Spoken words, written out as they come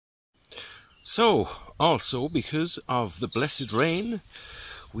So, also because of the blessed rain,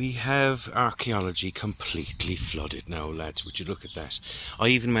 we have archaeology completely flooded now, lads. Would you look at that? I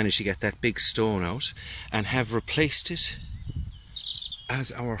even managed to get that big stone out and have replaced it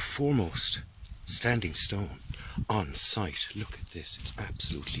as our foremost standing stone on site. Look at this, it's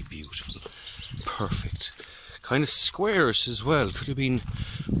absolutely beautiful. Perfect. Kind of squarish as well. Could have been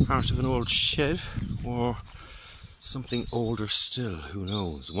part of an old shed or something older still, who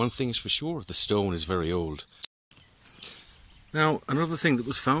knows. One thing is for sure, the stone is very old. Now, another thing that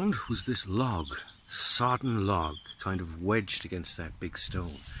was found was this log, sodden log, kind of wedged against that big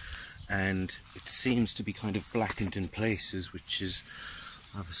stone. And it seems to be kind of blackened in places, which is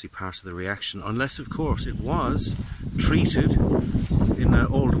obviously part of the reaction, unless of course it was treated in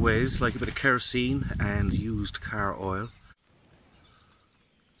old ways, like a bit of kerosene and used car oil.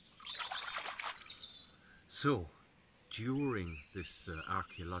 So, during this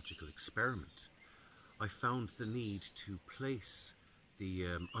archaeological experiment, I found the need to place the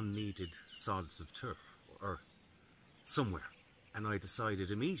unneeded sods of turf or earth somewhere, and I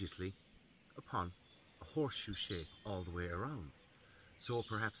decided immediately upon a horseshoe shape all the way around. So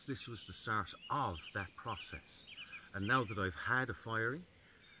perhaps this was the start of that process. And now that I've had a firing,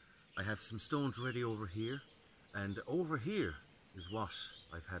 I have some stones ready over here, and over here is what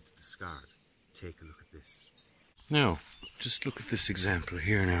I've had to discard. Take a look at this. Now, just look at this example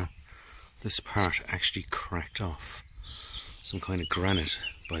here now. This part actually cracked off. Some kind of granite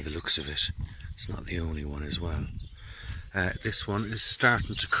by the looks of it. It's not the only one as well. This one is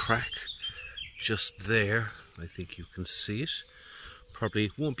starting to crack just there. I think you can see it.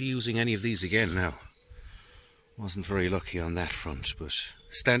 Probably won't be using any of these again now. Wasn't very lucky on that front, but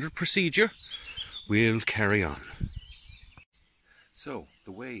standard procedure. We'll carry on. So,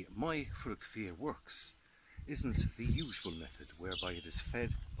 the way my Fullacht Fiadh works isn't the usual method whereby it is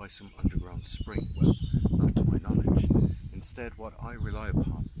fed by some underground spring. Well, not to my knowledge. Instead, what I rely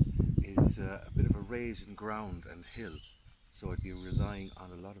upon is a bit of a raise in ground and hill. So I'd be relying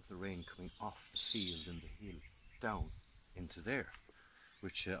on a lot of the rain coming off the field and the hill down into there,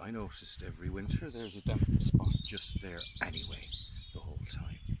 which I noticed every winter there's a damp spot just there anyway the whole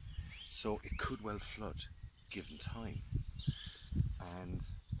time. So it could well flood given time. And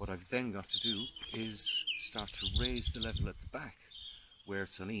what I've then got to do is start to raise the level at the back where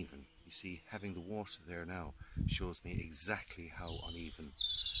it's uneven. You see, having the water there now shows me exactly how uneven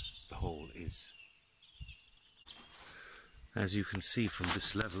the hole is. As you can see from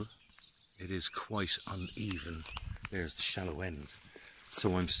this level, it is quite uneven. There's the shallow end.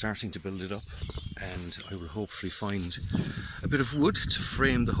 So I'm starting to build it up, and I will hopefully find a bit of wood to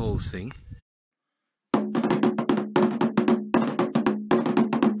frame the whole thing.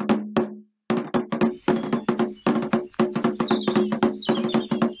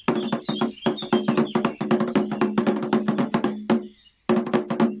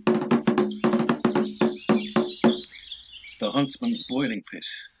 The huntsman's boiling pit.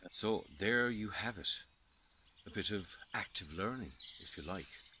 So there you have it. A bit of active learning, if you like.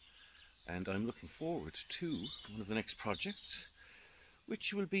 And I'm looking forward to one of the next projects,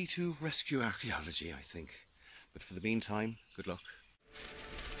 which will be to rescue archaeology, I think. But for the meantime, good luck.